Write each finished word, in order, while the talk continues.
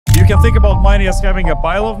can think about money as having a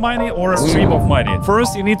pile of money or a stream of money.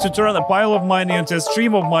 First, you need to turn a pile of money into a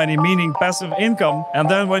stream of money, meaning passive income. And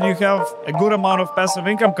then when you have a good amount of passive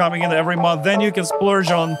income coming in every month, then you can splurge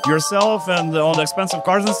on yourself and on expensive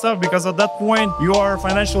cars and stuff, because at that point, you are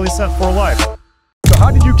financially set for life. So how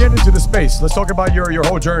did you get into the space? Let's talk about your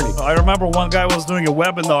whole journey. I remember one guy was doing a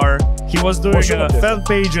webinar. He was doing fan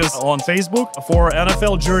pages on Facebook for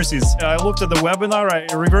NFL jerseys. I looked at the webinar,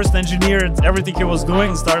 I reverse engineered everything he was doing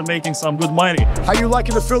and started making some good money. How you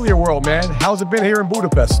liking the affiliate world, man? How's it been here in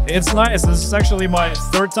Budapest? It's nice. This is actually my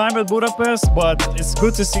third time at Budapest, but it's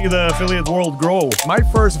good to see the affiliate world grow. My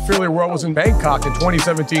first affiliate world was in Bangkok in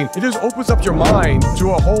 2017. It just opens up your mind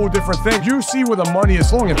to a whole different thing. You see where the money is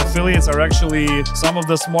flowing. Affiliates are actually some of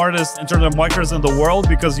the smartest internet marketers in the world,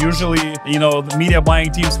 because usually, you know, the media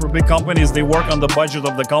buying teams for big companies, they work on the budget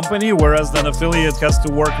of the company, whereas an affiliate has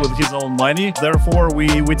to work with his own money. Therefore, we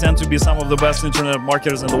tend to be some of the best internet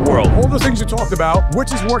marketers in the world. All the things you talked about,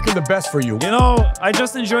 which is working the best for you? You know, I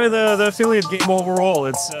just enjoy the affiliate game overall.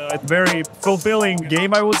 It's a very fulfilling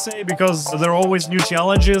game, I would say, because there are always new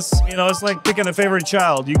challenges. You know, it's like picking a favorite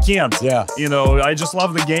child. You can't. Yeah. You know, I just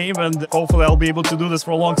love the game, and hopefully I'll be able to do this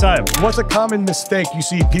for a long time. What's a common mistake you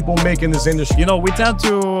see people make in this industry? You know, we tend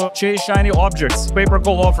to chase shiny objects.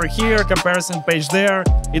 Pay-per-call offer here, comparison page there.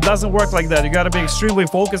 It doesn't work like that. You got to be extremely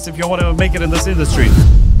focused if you want to make it in this industry.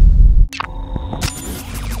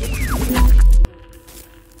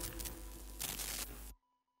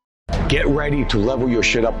 Get ready to level your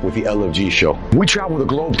shit up with the LFG show. We travel the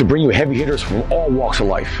globe to bring you heavy hitters from all walks of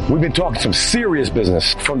life. We've been talking some serious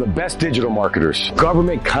business, from the best digital marketers,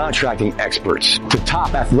 government contracting experts, to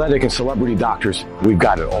top athletic and celebrity doctors. We've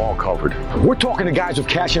got it all covered. We're talking to guys who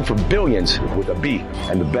cash in for billions with a B.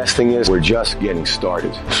 And the best thing is, we're just getting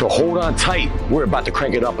started. So hold on tight. We're about to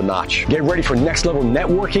crank it up a notch. Get ready for next level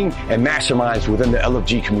networking and masterminds within the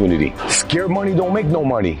LFG community. Scared money don't make no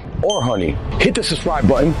money or honey. Hit the subscribe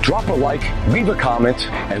button, drop a like, leave a comment,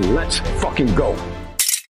 and let's fucking go.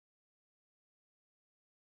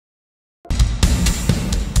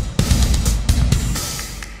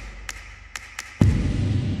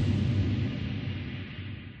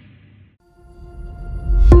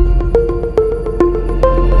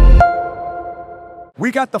 We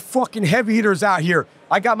got the fucking heavy hitters out here.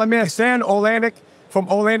 I got my man Stan Oleynik from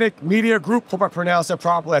Oleynik Media Group. Hope I pronounced that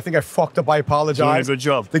properly. I think I fucked up. I apologize. Doing a good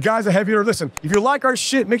job. The guy's a heavy hitter. Listen, if you like our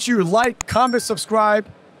shit, make sure you like, comment, subscribe.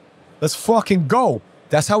 Let's fucking go.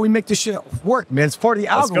 That's how we make this shit work, man. It's part of the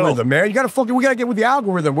algorithm, man. You gotta fucking, we gotta get with the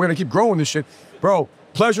algorithm. We're gonna keep growing this shit. Bro,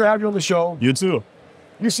 pleasure having you on the show. You too.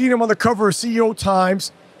 You seen him on the cover of CEO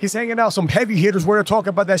Times. He's hanging out some heavy hitters. We're gonna talk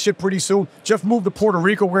about that shit pretty soon. Jeff moved to Puerto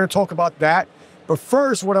Rico. We're gonna talk about that. But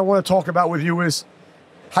first, what I want to talk about with you is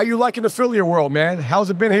how you liking the affiliate world, man? How's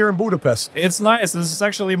it been here in Budapest? It's nice. This is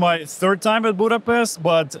actually my third time at Budapest,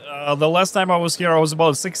 but the last time I was here, I was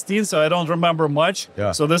about 16, so I don't remember much.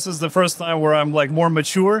 Yeah. So this is the first time where I'm like more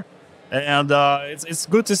mature, and it's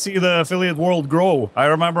good to see the affiliate world grow. I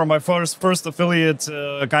remember my first affiliate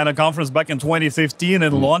kind of conference back in 2015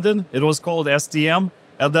 in London. It was called STM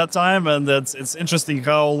at that time, and it's interesting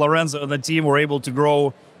how Lorenzo and the team were able to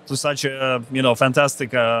grow to such a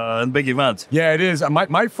fantastic and big event. Yeah, it is.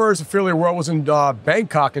 My first affiliate world was in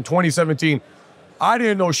Bangkok in 2017. I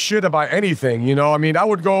didn't know shit about anything, you know. I mean, I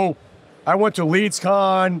went to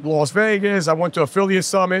LeadsCon, Las Vegas, I went to Affiliate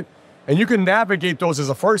Summit, and you can navigate those as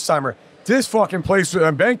a first timer. This fucking place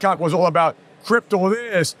in Bangkok was all about crypto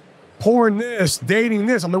this, porn this, dating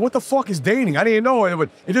this. I mean, what the fuck is dating? I didn't know it, but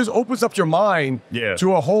it just opens up your mind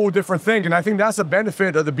to a whole different thing. And I think that's the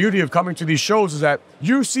benefit of the beauty of coming to these shows, is that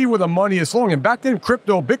you see where the money is flowing. And back then,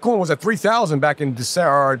 Bitcoin was at 3,000 back in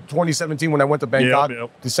December 2017 when I went to Bangkok,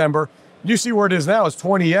 December. You see where it is now, it's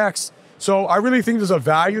 20x. So I really think there's a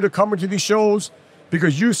value to coming to these shows,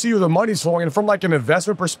 because you see where the money's flowing. And from like an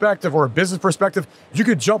investment perspective or a business perspective, you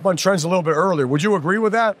could jump on trends a little bit earlier. Would you agree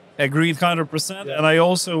with that? Agreed 100%. Yeah. And I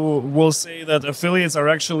also will say that affiliates are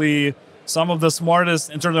actually some of the smartest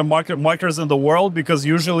internet marketers in the world, because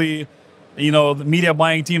usually, you know, the media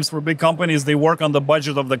buying teams for big companies, they work on the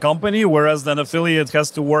budget of the company, whereas an affiliate has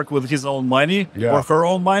to work with his own money or her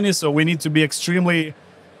own money. So we need to be extremely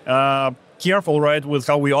careful, right, with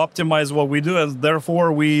how we optimize what we do, and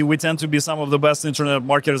therefore we tend to be some of the best internet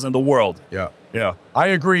marketers in the world. Yeah, I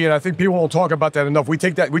agree, and I think people don't talk about that enough. We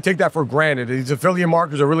take that for granted. These affiliate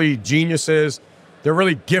marketers are really geniuses. They're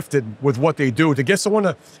really gifted with what they do. To get someone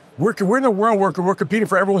to, we're in a world where we're competing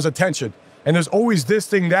for everyone's attention, and there's always this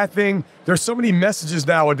thing, that thing. There's so many messages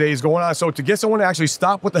nowadays going on. So to get someone to actually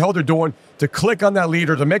stop what the hell they're doing, to click on that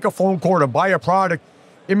leader, to make a phone call, to buy a product,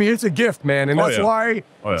 I mean, it's a gift, man. And that's why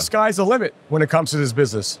the sky's the limit when it comes to this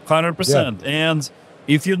business. 100%. And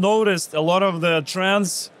if you noticed, a lot of the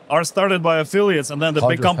trends are started by affiliates, and then the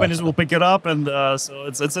big companies will pick it up. And so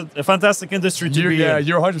it's a fantastic industry to be in. Yeah,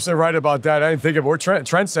 you're 100% right about that. I didn't think of it. We're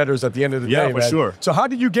trendsetters at the end of the day, Yeah, for sure. So how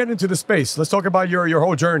did you get into the space? Let's talk about your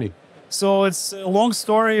whole journey. So it's a long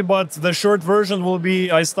story, but the short version will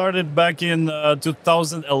be I started back in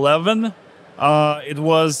 2011. It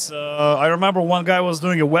was, I remember one guy was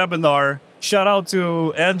doing a webinar. Shout out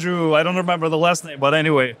to Andrew. I don't remember the last name, but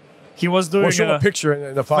anyway, he was doing we'll show a picture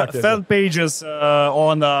in the podcast. Fan pages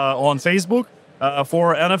on Facebook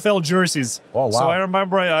for NFL jerseys. Oh, wow. So I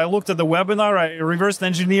remember I looked at the webinar. I reversed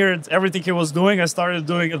engineered everything he was doing. I started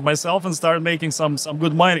doing it myself and started making some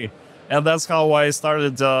good money. And that's how I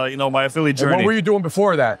started, my affiliate journey. And what were you doing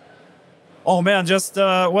before that? Oh man, just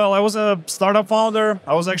I was a startup founder.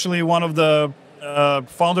 I was actually one of the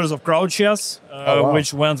founders of CrowdChess,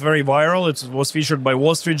 which went very viral. It was featured by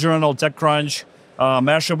Wall Street Journal, TechCrunch,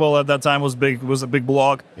 Mashable at that time was a big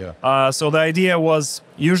blog. Yeah. So the idea was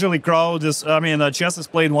usually chess is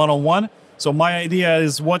played one-on-one. So my idea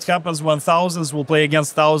is what happens when thousands will play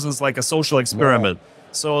against thousands, like a social experiment. Yeah.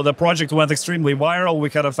 So the project went extremely viral. We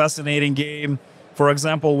had a fascinating game, for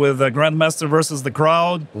example, with the Grandmaster versus the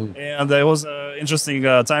crowd, and it was an interesting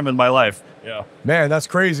time in my life. Yeah, man, that's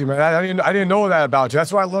crazy, man. I didn't know that about you.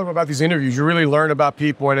 That's what I love about these interviews. You really learn about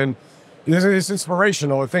people, and it's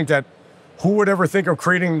inspirational. I think that who would ever think of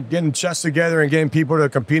getting chess together and getting people to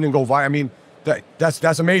compete and go viral? I mean,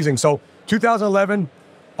 that's amazing. So 2011.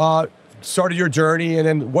 Started your journey, and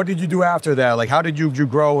then what did you do after that? Like, how did you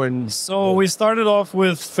grow? And so we started off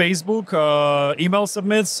with Facebook, email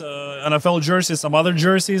submits, NFL jerseys, some other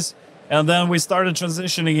jerseys, and then we started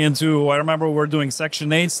transitioning into. I remember we were doing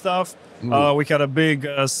Section 8 stuff. We had a big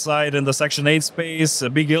site in the Section 8 space, a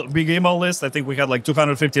big email list. I think we had like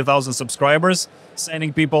 250,000 subscribers,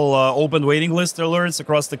 sending people open waiting list alerts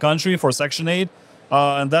across the country for Section 8,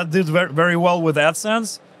 and that did very well with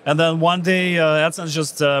AdSense. And then one day, AdSense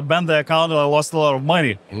just banned the account, and I lost a lot of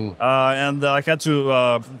money. And I had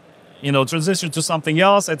to, transition to something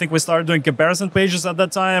else. I think we started doing comparison pages at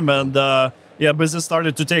that time, and business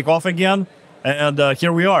started to take off again. And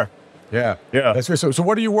here we are. Yeah. That's good. So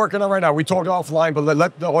what are you working on right now? We talked offline, but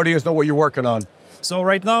let the audience know what you're working on. So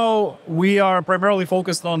right now, we are primarily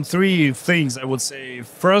focused on three things, I would say.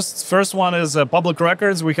 First one is public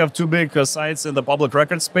records. We have two big sites in the public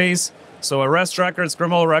record space. So arrest records,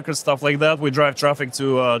 criminal records, stuff like that. We drive traffic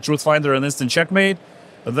to Truth Finder and Instant Checkmate.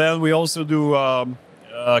 Then we also do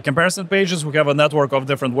comparison pages. We have a network of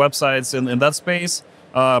different websites in that space.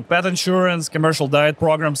 Pet insurance, commercial diet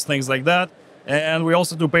programs, things like that. And we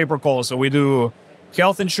also do pay-per-call. So we do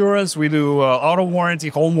health insurance, we do auto warranty,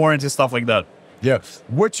 home warranty, stuff like that. Yeah.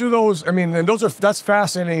 Which of those, and that's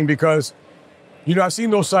fascinating because, I've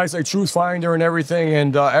seen those sites like Truth Finder and everything,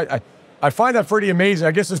 and I find that pretty amazing.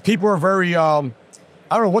 I guess as people are very, I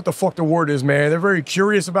don't know what the fuck the word is, man. They're very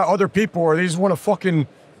curious about other people, or they just want to fucking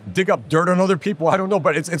dig up dirt on other people. I don't know,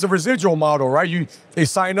 but it's a residual model, right? They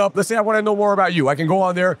sign up. Let's say I want to know more about you. I can go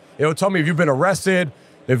on there. It'll tell me if you've been arrested,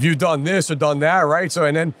 if you've done this or done that, right? So,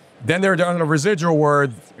 and then they're down on a residual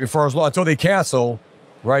word for as long until they cancel,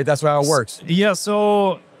 right? That's how it works. Yeah.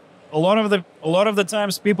 So a lot of the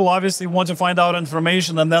times people obviously want to find out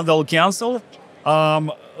information and then they'll cancel.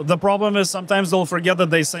 The problem is sometimes they'll forget that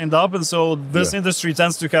they signed up, and so this industry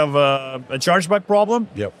tends to have a chargeback problem.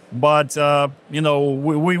 Yep. But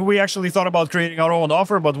we actually thought about creating our own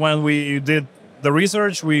offer, but when we did the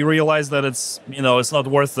research, we realized that it's not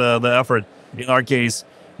worth the effort in our case.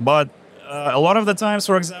 But a lot of the times,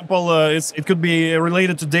 for example, it could be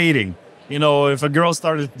related to dating. If a girl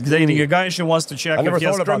started dating a guy, she wants to check if he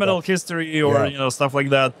has criminal history or stuff like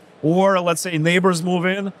that. Or let's say neighbors move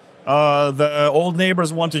in. The old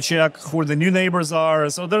neighbors want to check who the new neighbors are.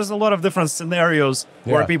 So there's a lot of different scenarios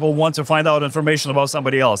where people want to find out information about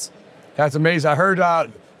somebody else. That's amazing. I heard a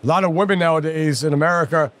lot of women nowadays in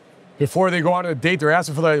America, before they go on a date, they're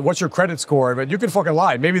asking for what's your credit score? But you can fucking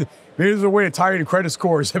lie. Maybe there's a way to tie your credit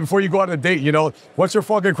scores before you go on a date. What's your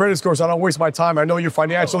fucking credit score so I don't waste my time? I know you're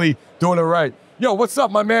financially doing it right. Yo, what's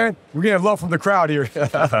up, my man? We're getting love from the crowd here.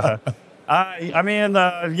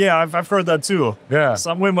 I've heard that too. Yeah.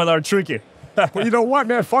 Some women are tricky. Well, you know what,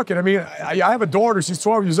 man? Fuck it. I have a daughter. She's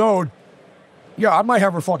 12 years old. Yeah, I might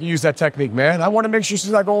have her fucking use that technique, man. I want to make sure she's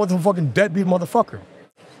not going with a fucking deadbeat motherfucker.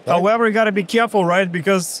 Right? However, you got to be careful, right?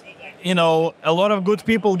 Because you know, a lot of good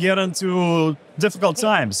people get into difficult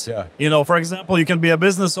times. Yeah. You know, for example, you can be a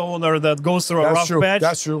business owner that goes through a rough patch.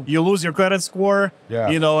 That's true. You lose your credit score. Yeah.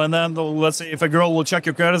 You know, and then let's say if a girl will check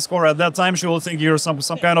your credit score at that time, she will think you're some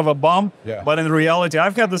kind of a bum. Yeah. But in reality,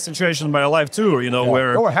 I've had this situation in my life too. You know,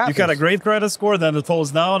 where you got a great credit score, then it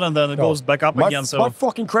falls down, and then it goes back up again. So my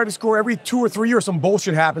fucking credit score every 2 or 3 years, some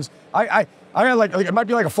bullshit happens. I got like it might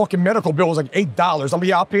be like a fucking medical bill. It's like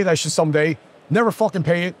 $8. I'll pay that shit someday. Never fucking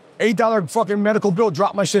pay it. $8 fucking medical bill,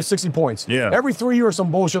 drop my shit 60 points. Yeah. Every 3 years,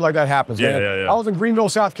 some bullshit like that happens, man. Yeah. I was in Greenville,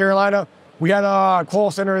 South Carolina. We had a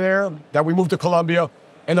call center there that we moved to Columbia.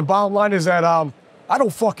 And the bottom line is that I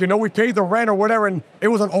don't fucking know. We paid the rent or whatever, and it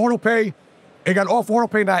was on auto pay. It got off auto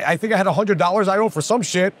pay, and I think I had $100 I owed for some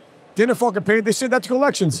shit. Didn't fucking pay it. They said that's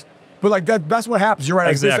collections. But like that's what happens. You're right.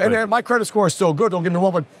 Exactly. And my credit score is still good. Don't get me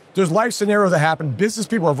wrong, but there's life scenarios that happen. Business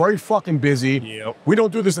people are very fucking busy. Yep. We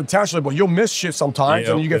don't do this intentionally, but you'll miss shit sometimes,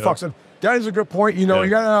 and you get fucked. So that is a good point. You know, you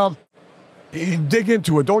gotta dig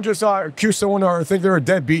into it. Don't just accuse someone or think they're a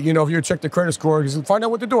deadbeat. You know, if you check the credit score, find out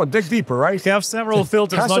what they're doing. Dig deeper, right? have several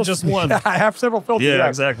filters, not just one. I have several filters. Yeah,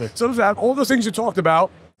 exactly. So all those things you talked about.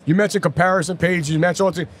 You mentioned comparison pages. You mentioned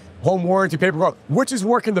all the home warranty paperwork. Which is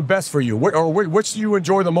working the best for you, which do you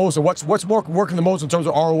enjoy the most, or what's more working the most in terms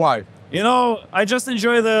of ROI? You know, I just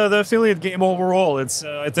enjoy the affiliate game overall. It's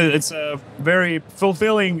a very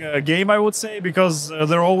fulfilling game, I would say, because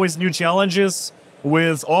there are always new challenges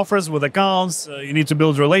with offers, with accounts. You need to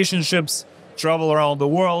build relationships, travel around the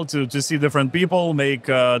world to see different people, make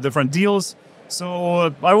different deals.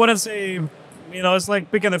 So I wouldn't say, you know, it's like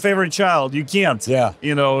picking a favorite child. You can't. Yeah.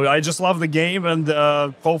 You know, I just love the game, and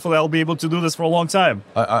hopefully I'll be able to do this for a long time.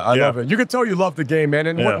 I love it. You can tell you love the game, man.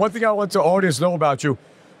 And one thing I want the audience to know about you,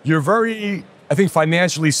 you're very, I think,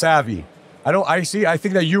 financially savvy. I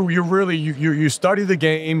think that you study the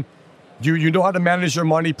game. You know how to manage your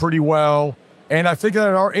money pretty well. And I think that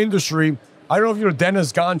in our industry, I don't know if you know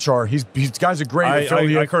Dennis Gonchar. He's guy's a great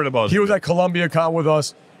affiliate. I heard about him. He was at Columbia Con with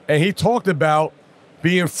us, and he talked about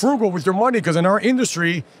being frugal with your money, because in our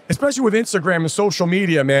industry, especially with Instagram and social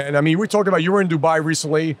media, man, I mean, we talked about, you were in Dubai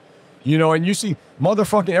recently, you know, and you see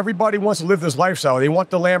motherfucking everybody wants to live this lifestyle. They want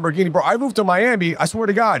the Lamborghini. Bro, I moved to Miami, I swear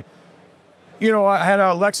to God. You know, I had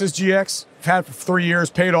a Lexus GX, had for 3 years,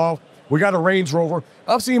 paid off. We got a Range Rover.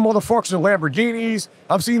 I'm seeing motherfuckers in Lamborghinis.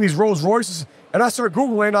 I'm seeing these Rolls Royces. And I started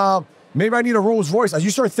Googling, maybe I need a Rolls Royce. As you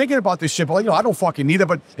start thinking about this shit, but you know, I don't fucking need it,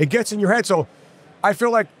 but it gets in your head. So I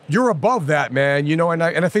feel like you're above that, man, you know, and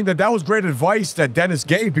I think that was great advice that Dennis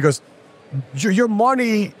gave, because your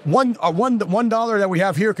money, $1 that we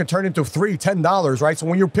have here can turn into $10, right? So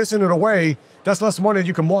when you're pissing it away, that's less money that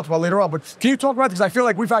you can multiply later on. But can you talk about this? Because I feel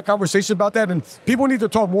like we've had conversations about that, and people need to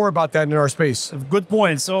talk more about that in our space. Good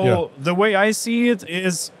point. So the way I see it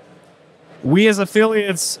is, we as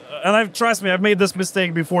affiliates, and trust me, I've made this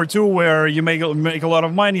mistake before too, where you make a lot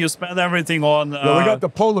of money, you spend everything on. We got the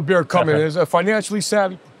polar bear coming. There's a financially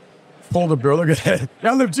savvy polar bear. Look at that.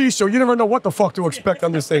 LFG show. You never know what the fuck to expect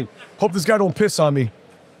on this thing. Hope this guy don't piss on me.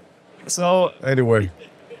 So anyway,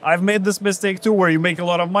 I've made this mistake too, where you make a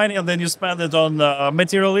lot of money and then you spend it on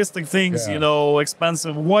materialistic things. You know,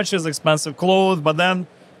 expensive watches, expensive clothes, but then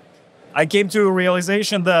I came to a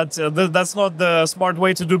realization that that's not the smart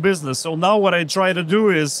way to do business. So now what I try to do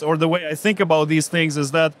is, or the way I think about these things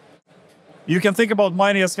is that you can think about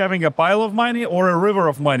money as having a pile of money or a river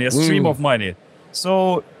of money, a stream of money.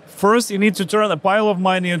 So first you need to turn a pile of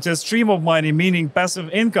money into a stream of money, meaning passive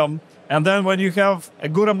income. And then when you have a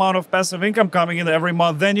good amount of passive income coming in every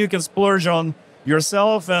month, then you can splurge on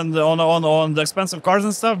yourself and on the expensive cars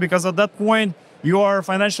and stuff, because at that point you are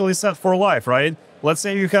financially set for life, right? Let's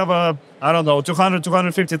say you have a, I don't know,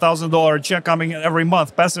 $250,000 check coming in every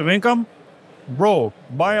month, passive income. Bro,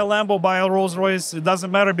 buy a Lambo, buy a Rolls Royce. It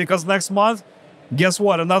doesn't matter, because next month, guess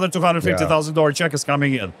what? Another $250,000 check is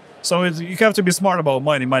coming in. So you have to be smart about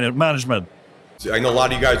money management. I know a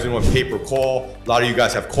lot of you guys are doing pay per call. A lot of you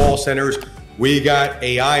guys have call centers. We got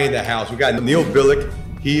AI in the house. We got Neil Billick.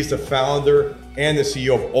 He's the founder and the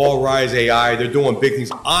CEO of All Rise AI. They're doing big things.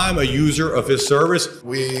 I'm a user of his service.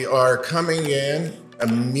 We are coming in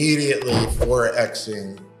immediately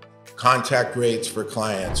 4xing contact rates for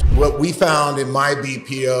clients. What we found in my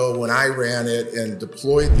BPO when I ran it and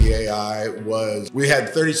deployed the AI was we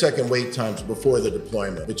had 30-second wait times before the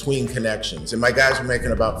deployment between connections. And my guys were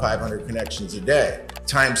making about 500 connections a day.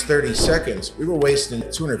 Times 30 seconds, we were wasting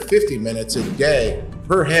 250 minutes a day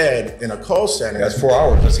per head in a call center. That's 4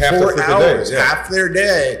 hours. That's half 4 hours, day. half their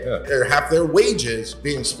day, or half their wages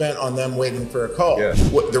being spent on them waiting for a call.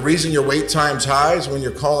 The reason your wait time's high is when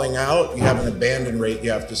you're calling out, you have an abandon rate you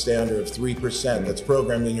have to stay under reminder of 3% that's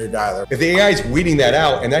programmed in your dialer. If the AI is weeding that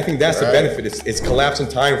out, and I think that's the benefit, it's collapsing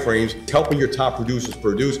time frames, it's helping your top producers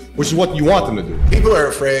produce, which is what you want them to do. People are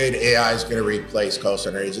afraid AI is going to replace call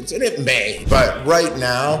center agents, and it may, but right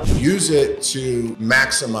now, use it to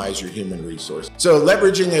maximize your human resource. So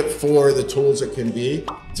leveraging it for the tools it can be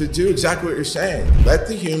to do exactly what you're saying. Let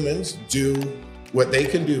the humans do what they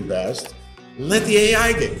can do best. Let the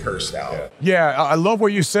AI get cursed out. Yeah, I love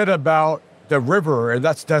what you said about the river, and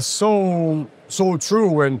that's so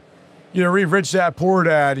true. And you know, read Rich Dad Poor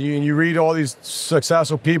Dad, and you read all these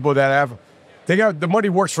successful people that have, they got the money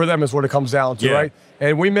works for them is what it comes down to, right?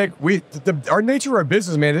 And our nature of our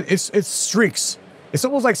business, man, it's streaks. It's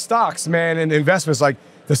almost like stocks, man, and investments. Like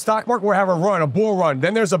the stock market will have a run, a bull run.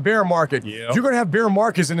 Then there's a bear market. You're going to have bear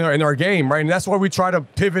markets in our game, right? And that's why we try to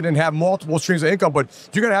pivot and have multiple streams of income. But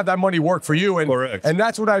you're going to have that money work for you. And, correct. And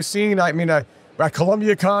that's what I've seen. I mean, at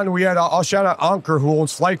Columbia Con, we had, I'll shout out Ankur, who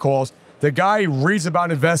owns Flight Calls. The guy reads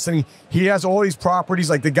about investing. He has all these properties.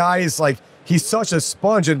 Like the guy is like, he's such a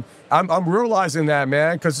sponge. And I'm realizing that,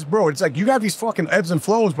 man, because, bro, it's like you got these fucking ebbs and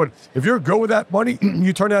flows. But if you're good with that money,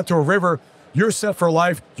 you turn that to a river, you're set for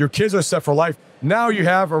life. Your kids are set for life. Now you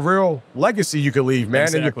have a real legacy you can leave, man.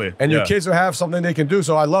 Exactly. And your kids will have something they can do.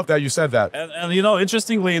 So I love that you said that. And you know,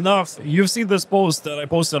 interestingly enough, you've seen this post that I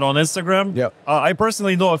posted on Instagram. Yeah. I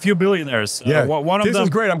personally know a few billionaires. Yeah. One of this them is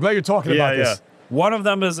great. I'm glad you're talking about this. One of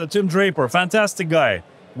them is Tim Draper, fantastic guy.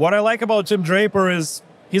 What I like about Tim Draper is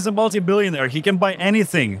he's a multi-billionaire. He can buy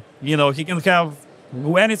anything. You know, he can have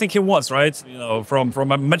anything he wants, right? You know, from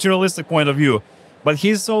a materialistic point of view. But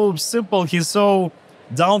he's so simple. He's so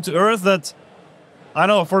down to earth that, I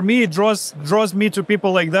don't know, for me, it draws me to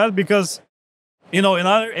people like that because, you know, in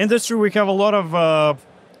our industry, we have a lot of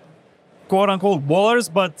quote-unquote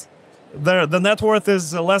ballers, but the net worth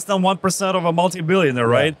is less than 1% of a multi-billionaire,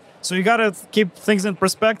 right? So you got to keep things in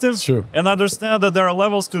perspective and understand that there are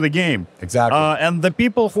levels to the game. Exactly. And the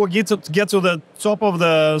people who get to the top of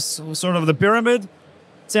the sort of the pyramid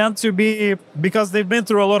tend to be, because they've been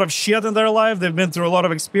through a lot of shit in their life, they've been through a lot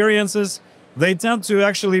of experiences, they tend to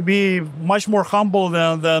actually be much more humble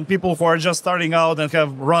than people who are just starting out and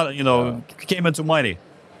have run, you know, came into money.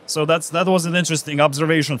 So that was an interesting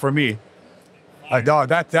observation for me. No,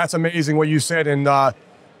 that's amazing what you said, and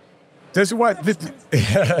this is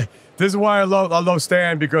why I love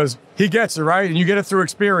Stan, because he gets it, right, and you get it through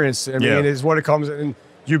experience. I mean, it's what it comes. And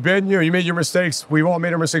you made your mistakes. We've all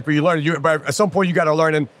made a mistake, but you learn. But at some point, you got to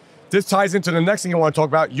learn. And this ties into the next thing I want to talk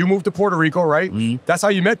about. You moved to Puerto Rico, right? That's how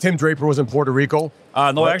you met Tim Draper, was in Puerto Rico.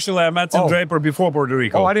 No, actually, I met Tim Draper before Puerto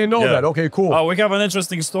Rico. Oh, I didn't know that. Okay, cool. We have an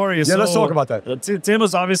interesting story. Yeah, let's talk about that. Tim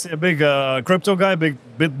is obviously a big crypto guy, big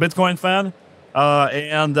Bitcoin fan.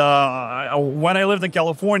 When I lived in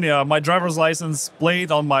California, my driver's license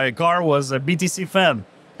plate on my car was a BTC fan.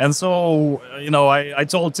 And so, you know, I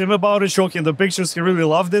told Tim about it, showed him the pictures. He really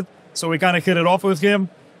loved it. So we kind of hit it off with him,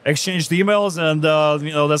 exchanged emails, and,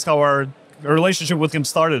 you know, that's how our relationship with him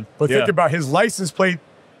started. But think about his license plate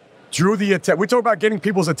drew the attention. We talk about getting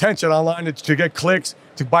people's attention online to get clicks,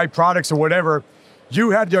 to buy products or whatever. You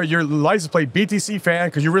had your license plate BTC fan,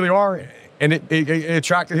 because you really are, and it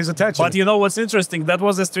attracted his attention. But you know what's interesting? That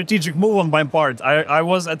was a strategic move on my part. I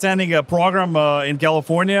was attending a program in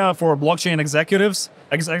California for blockchain executives,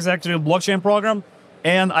 executive blockchain program,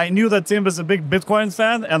 and I knew that Tim is a big Bitcoin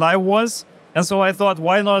fan, and I was. And so I thought,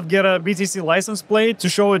 why not get a BTC license plate to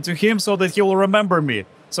show it to him so that he will remember me?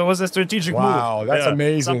 So it was a strategic move. Wow, that's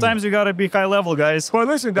amazing. Sometimes you got to be high level, guys. Well,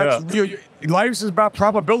 listen, life is about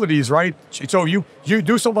probabilities, right? So you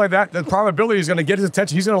do something like that, the probability is going to get his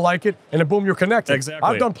attention. He's going to like it, and then boom, you're connected. Exactly.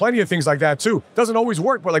 I've done plenty of things like that too. Doesn't always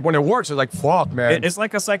work, but like when it works, it's like, fuck, man. It's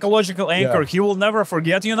like a psychological anchor. He will never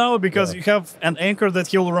forget, you know, because you have an anchor that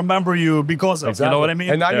he'll remember you because of. Exactly. You know what I mean?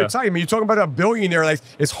 And now you're telling me, you're talking about a billionaire, like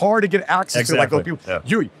it's hard to get access to like those people.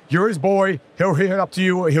 You're his boy. He'll hit up to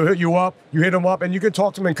you. He'll hit you up. You hit him up, and you can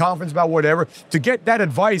talk to him in confidence about whatever. To get that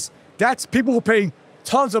advice, that's people will pay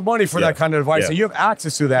tons of money for that kind of advice, and you have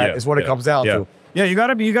access to that. Is what it comes down to. Yeah, you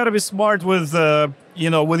gotta be smart with you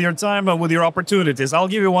know, with your time and with your opportunities. I'll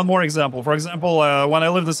give you one more example. For example, when I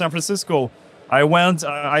lived in San Francisco,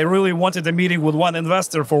 I really wanted a meeting with one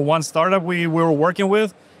investor for one startup we were working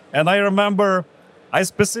with, and I remember I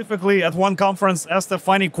specifically at one conference asked a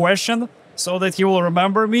funny question so that he will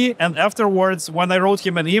remember me. And afterwards, when I wrote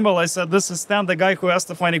him an email, I said, "This is Stan, the guy who asked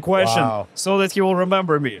the funny question," so that he will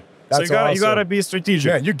remember me. That's so you gotta be strategic.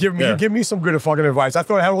 Yeah, you give me some good fucking advice. I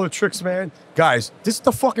thought I had all the tricks, man. Guys, this is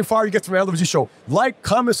the fucking fire you get from the LWG show. Like,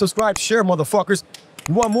 comment, subscribe, share, motherfuckers.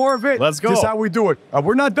 You want more of it? Let's go. This is how we do it.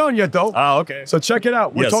 We're not done yet, though. Okay. So check it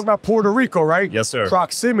out. We're talking about Puerto Rico, right? Yes, sir.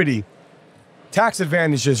 Proximity. tax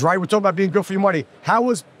advantages, right? We're talking about being good for your money. How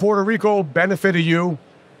has Puerto Rico benefited you?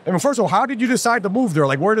 I mean, first of all, how did you decide to move there?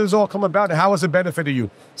 Like, where did this all come about, and how has it benefited you?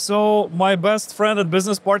 So my best friend and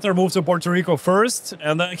business partner moved to Puerto Rico first,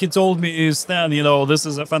 and then he told me, Stan, you know, this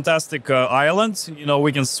is a fantastic island. You know,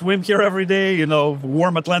 we can swim here every day. You know,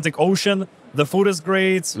 warm Atlantic Ocean. The food is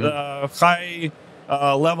great. High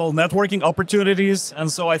level networking opportunities.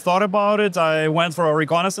 And so I thought about it. I went for a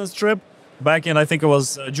reconnaissance trip back in, I think it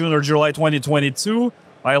was June or July 2022.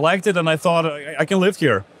 I liked it, and I thought I can live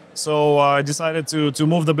here. So I decided to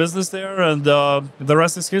move the business there, and the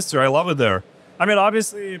rest is history. I love it there. I mean,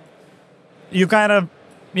 obviously, you kind of,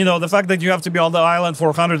 you know, the fact that you have to be on the island for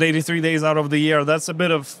 183 days out of the year, that's a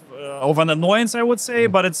bit of an annoyance, I would say.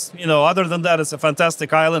 But it's, you know, other than that, it's a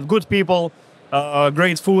fantastic island, good people,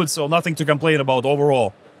 great food, so nothing to complain about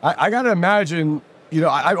overall. I got to imagine, you know,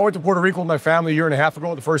 I went to Puerto Rico with my family a year and a half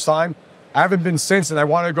ago the first time. I haven't been since, and I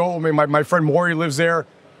want to go. I mean, my friend Maury lives there.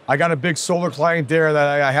 I got a big solar client there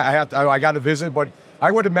that I got to visit, but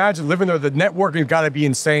I would imagine living there, the networking got to be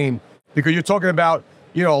insane, because you're talking about,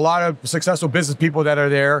 you know, a lot of successful business people that are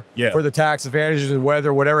there for the tax advantages and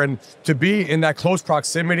weather, whatever, and to be in that close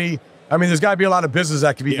proximity. I mean, there's got to be a lot of business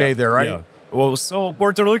that can be made there, right? Yeah. Well, so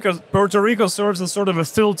Puerto Rico serves as sort of a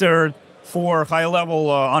filter for high-level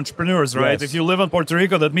entrepreneurs, right? Yes. If you live in Puerto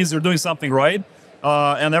Rico, that means you're doing something right,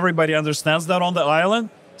 and everybody understands that on the island.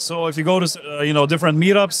 So if you go to you know, different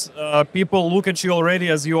meetups, people look at you already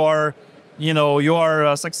as you are, you know, you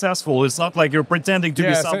are successful. It's not like you're pretending to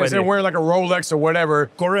be somebody. They're wearing like a Rolex or whatever.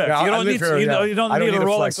 Correct. Yeah, you don't need a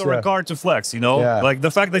Rolex flex, or a car to flex. You know, Yeah. like the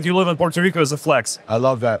fact that you live in Puerto Rico is a flex. I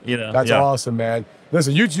love that. You know, that's awesome, man.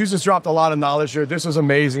 Listen, you just dropped a lot of knowledge here. This is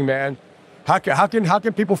amazing, man. How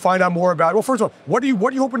can people find out more about it? Well, first of all, what are you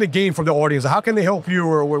hoping to gain from the audience? How can they help you,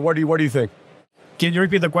 or what do you think? Can you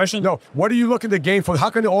repeat the question? No. What are you looking to gain from?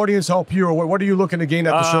 How can the audience help you, or what are you looking to gain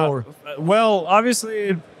at the show? Well,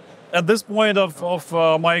 obviously, at this point of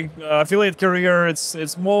my affiliate career,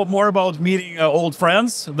 it's more about meeting old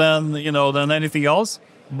friends than anything else.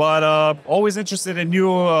 But always interested in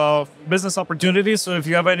new business opportunities. So if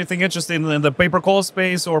you have anything interesting in the pay-per-call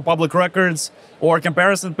space or public records or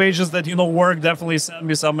comparison pages that work, definitely send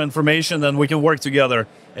me some information and we can work together.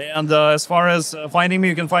 And as far as finding me,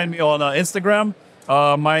 you can find me on Instagram.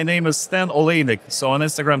 My name is Stan Oleynik. So on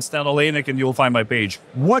Instagram, Stan Oleynik, and you'll find my page.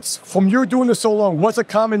 From you're doing this so long, what's a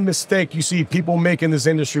common mistake you see people make in this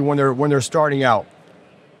industry when they're starting out?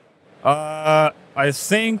 I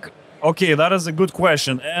think. Okay, that is a good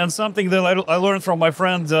question, and something that I learned from my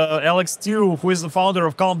friend Alex Tew, who is the founder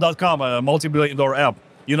of Calm.com, a multi-billion-dollar app.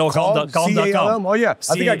 You know Calm.com? C-A-L-M? Oh yeah,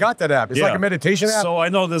 I think I got that app. It's like a meditation app. So I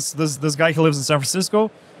know this guy, he lives in San Francisco,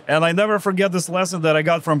 and I never forget this lesson that I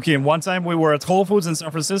got from him. One time we were at Whole Foods in San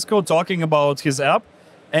Francisco talking about his app,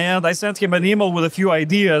 and I sent him an email with a few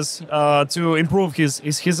ideas to improve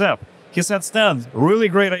his app. He said, Stan, really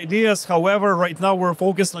great ideas. However, right now we're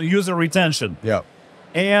focused on user retention. Yeah.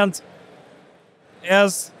 And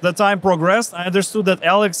as the time progressed, I understood that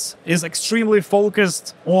Alex is extremely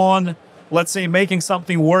focused on, let's say, making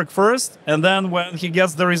something work first, and then when he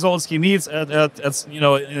gets the results he needs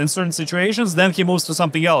in certain situations, then he moves to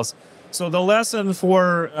something else. So the lesson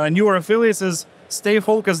for newer affiliates is stay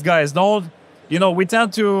focused, guys. Don't, we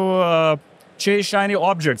tend to chase shiny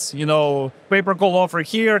objects. Pay-per-call offer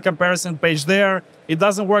here, comparison page there. It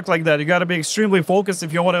doesn't work like that. You got to be extremely focused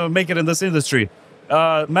if you want to make it in this industry.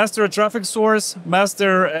 Master a traffic source,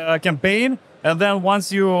 master a campaign, and then once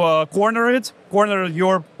you corner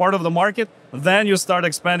your part of the market, then you start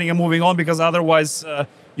expanding and moving on, because otherwise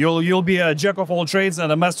you'll be a jack of all trades and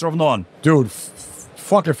a master of none. Dude,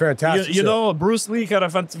 fucking fantastic. Bruce Lee had a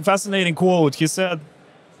fascinating quote. He said,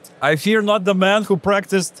 "I fear not the man who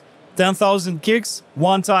practiced 10,000 kicks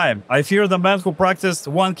one time. I fear the man who practiced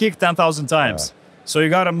one kick 10,000 times." So you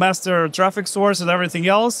got to master traffic source and everything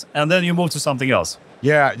else, and then you move to something else.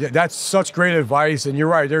 Yeah, that's such great advice, and you're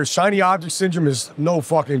right. There's shiny object syndrome is no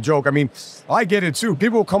fucking joke. I mean, I get it too.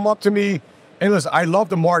 People come up to me, and listen, I love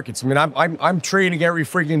the markets. I mean, I'm trading every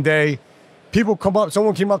freaking day. People come up.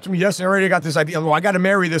 Someone came up to me yesterday. Already got this idea. I got to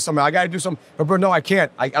marry this. I got to do something. But bro, no, I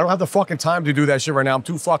can't. I don't have the fucking time to do that shit right now. I'm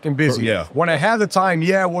too fucking busy. Yeah. When I have the time,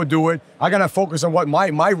 yeah, we'll do it. I got to focus on what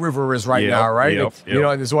my river is right now, right? Yep.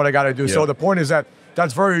 And this is what I got to do. Yep. So the point is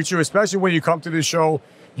that's very true, especially when you come to this show.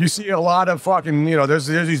 You see a lot of fucking, there's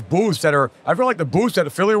these booths that are, I feel like the booths at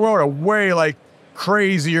Affiliate World are way like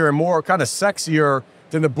crazier and more kind of sexier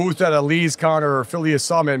than the booths at a LeadsCon or Affiliate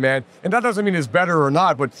Summit, man. And that doesn't mean it's better or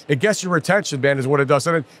not, but it gets your attention, man, is what it does.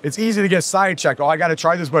 And it's easy to get sidetracked. Oh, I got to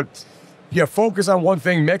try this, but focus on one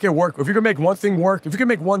thing, make it work. If you can make one thing work, if you can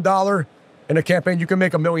make $1 in a campaign, you can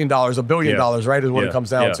make $1 million, $1 billion, right? Is what it comes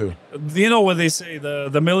down to. You know what they say,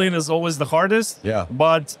 the million is always the hardest. Yeah.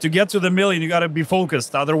 But to get to the million, you got to be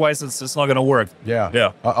focused. Otherwise, it's not going to work. Yeah.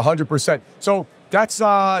 Yeah. 100%. So that's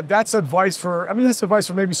advice for, I mean, that's advice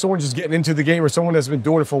for maybe someone just getting into the game or someone that's been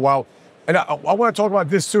doing it for a while. And I want to talk about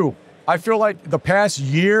this too. I feel like the past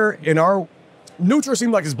year in our, Nutra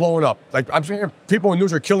seems like it's blowing up. Like I'm seeing people in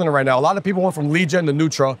Nutra are killing it right now. A lot of people went from lead gen to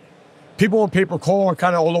Nutra. People in pay-per-call are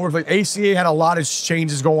kind of all over. Like ACA had a lot of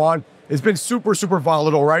changes go on. It's been super, super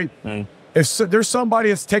volatile, right? If there's somebody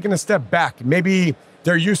that's taking a step back, maybe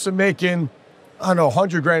they're used to making, I don't know,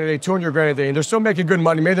 100 grand a day, 200 grand a day, and they're still making good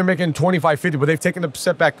money. Maybe they're making 25, 50, but they've taken a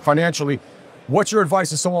step back financially. What's your advice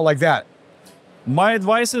to someone like that? My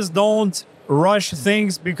advice is don't rush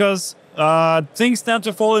things because things tend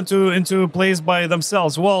to fall into place by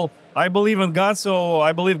themselves. Well, I believe in God, so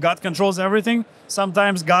I believe God controls everything.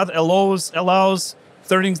 Sometimes God allows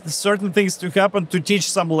certain things to happen to teach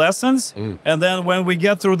some lessons. And then when we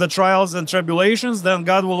get through the trials and tribulations, then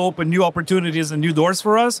God will open new opportunities and new doors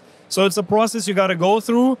for us. So it's a process you got to go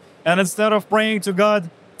through. And instead of praying to God,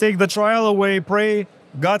 take the trial away, pray,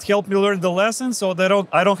 God help me learn the lesson so that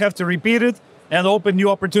I don't have to repeat it and open new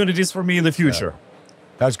opportunities for me in the future.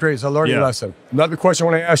 That's great. It's a learning lesson. Another question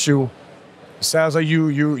I want to ask you. Sounds like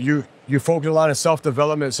you focus a lot on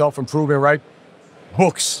self-development, self-improvement, right?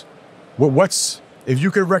 Books. What's, if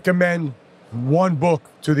you could recommend one book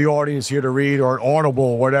to the audience here to read, or an Audible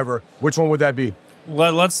or whatever, which one would that be?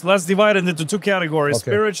 Well, let's divide it into two categories: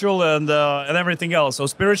 spiritual and everything else. So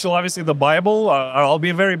spiritual, obviously the Bible. I'll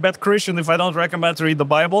be a very bad Christian if I don't recommend to read the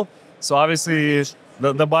Bible. So obviously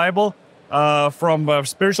the Bible. From a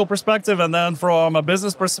spiritual perspective, and then from a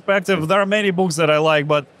business perspective, there are many books that I like,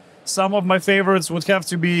 but some of my favorites would have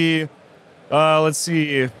to be, let's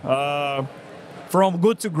see, From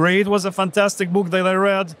Good to Great was a fantastic book that I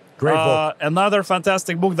read. Great book. Another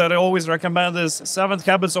fantastic book that I always recommend is 7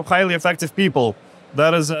 Habits of Highly Effective People.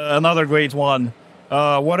 That is another great one.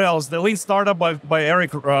 What else? The Lean Startup by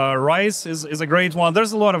Eric Rice is a great one.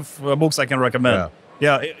 There's a lot of books I can recommend.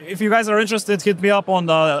 Yeah, if you guys are interested, hit me up on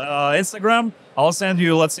Instagram. I'll send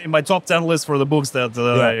you, let's say, my top 10 list for the books that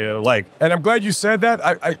I like. And I'm glad you said that.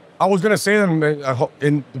 I was going to say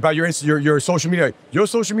them about your social media. Your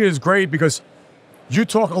social media is great because you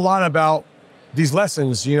talk a lot about these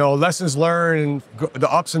lessons, lessons learned and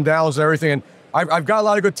the ups and downs and everything. And I've got a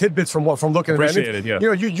lot of good tidbits from looking at it. Appreciate it,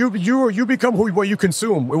 yeah. You become what you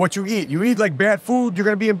consume, what you eat. You eat like bad food, you're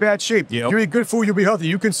going to be in bad shape. Yep. You eat good food, you'll be healthy.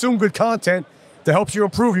 You consume good content that helps you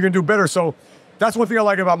improve, you're going to do better. So that's one thing I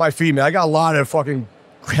like about my feed, man. I got a lot of fucking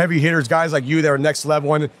heavy hitters, guys like you that are next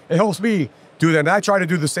level, and it helps me do that. And I try to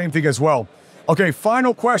do the same thing as well. Okay,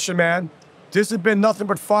 final question, man. This has been nothing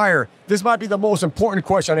but fire. This might be the most important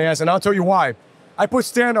question I asked, and I'll tell you why. I put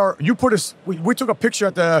Stan, we took a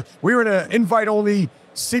picture we were in an invite-only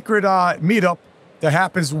secret meetup that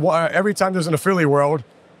happens every time there's an affiliate world,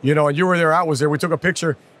 and you were there, I was there. We took a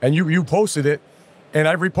picture, and you posted it. And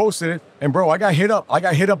I reposted it, and bro, I got hit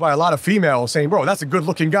up by a lot of females saying, bro, that's a good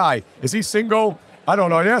looking guy. Is he single? I don't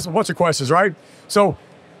know. I asked a bunch of questions, right? So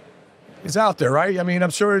it's out there, right? I mean, I'm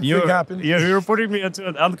sure it happened. You're putting me into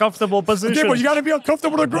an uncomfortable position. Okay, well, you got to be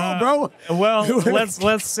uncomfortable to grow, bro. Well,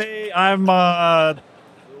 let's say I'm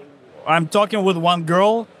talking with one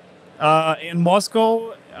girl in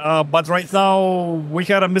Moscow, but right now we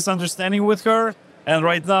had a misunderstanding with her. And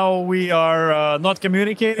right now we are not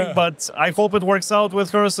communicating, but I hope it works out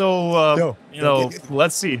with her. So,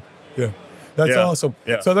 let's see. Yeah, that's awesome.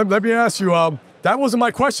 Yeah. So let me ask you, that wasn't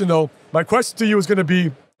my question though. My question to you is going to be,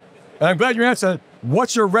 and I'm glad you answered,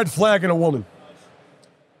 what's your red flag in a woman?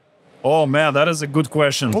 Oh man, that is a good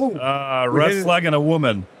question. Red flag in a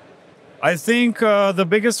woman. I think the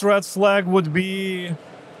biggest red flag would be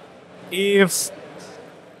if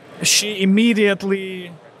she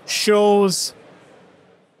immediately shows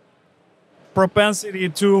propensity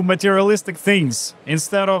to materialistic things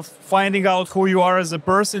instead of finding out who you are as a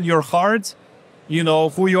person, your heart,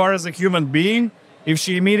 who you are as a human being. If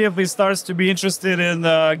she immediately starts to be interested in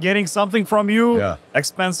getting something from you,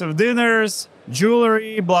 expensive dinners,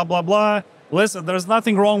 jewelry, blah, blah, blah. Listen, there's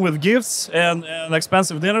nothing wrong with gifts and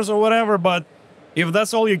expensive dinners or whatever, but if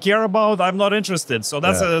that's all you care about, I'm not interested. So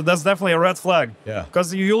that's definitely a red flag. Yeah.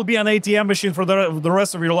 Because you'll be an ATM machine for the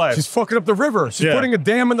rest of your life. She's fucking up the river. She's putting a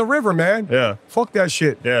dam in the river, man. Yeah. Fuck that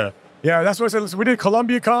shit. Yeah. Yeah, that's what I said. Listen, we did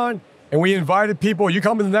Columbia Con, and we invited people. You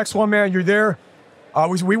come to the next one, man. You're there.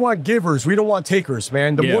 We want givers. We don't want takers,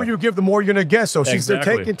 man. The more you give, the more you're going to get. So she's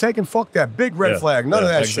taking, fuck that. Big red flag. None of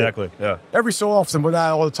that shit. Exactly, yeah. Every so often, but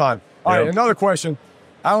not all the time. All right, another question.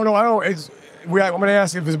 I don't know. I'm going to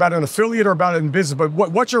ask if it's about an affiliate or about it in business, but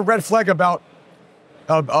what's your red flag about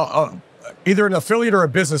either an affiliate or a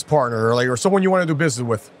business partner, or someone you want to do business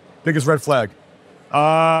with? Biggest red flag?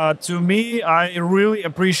 To me, I really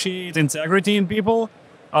appreciate integrity in people.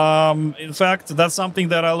 In fact, that's something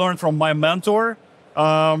that I learned from my mentor.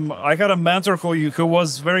 I had a mentor who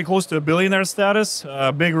was very close to a billionaire status,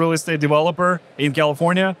 a big real estate developer in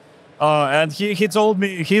California. And he told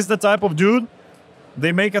me he's the type of dude,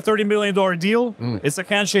 they make a $30 million deal. It's a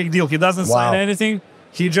handshake deal. He doesn't sign anything.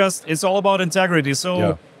 It's all about integrity.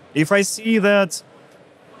 So if I see that,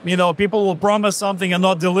 people will promise something and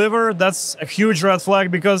not deliver, that's a huge red flag,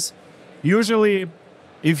 because usually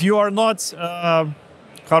if you are not,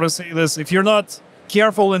 if you're not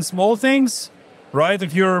careful in small things, right?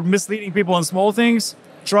 If you're misleading people in small things,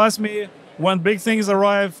 trust me, when big things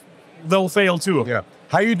arrive, they'll fail too. Yeah.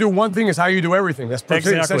 How you do one thing is how you do everything. That's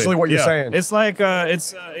essentially what you're saying. It's like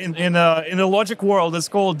in a logic world, it's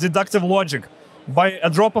called deductive logic. By a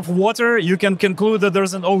drop of water, you can conclude that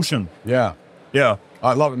there's an ocean. Yeah. Yeah.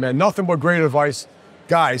 I love it, man. Nothing but great advice.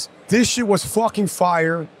 Guys, this shit was fucking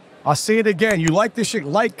fire. I'll say it again. You like this shit,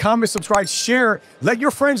 like, comment, subscribe, share. Let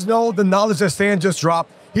your friends know the knowledge that Stan just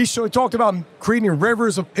dropped. He talked about creating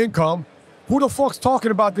rivers of income. Who the fuck's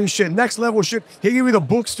talking about this shit? Next level shit. He gave you the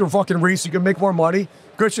books to fucking read so you can make more money.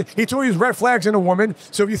 Good shit. He told you his red flags in a woman.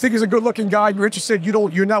 So if you think he's a good looking guy, you're interested,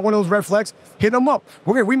 you're not one of those red flags, hit him up.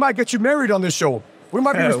 We might get you married on this show. We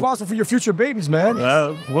might be responsible for your future babies, man.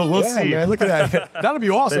 We'll see. Man, look at that. That'll be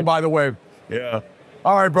awesome, by the way. Yeah.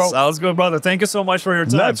 All right, bro. Sounds good, brother. Thank you so much for your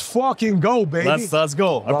time. Let's fucking go, baby. Let's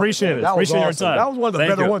go. Appreciate it. That was Appreciate awesome. your time. That was one of the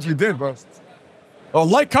better ones we did, bro. Oh,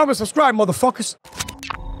 like, comment, subscribe, motherfuckers.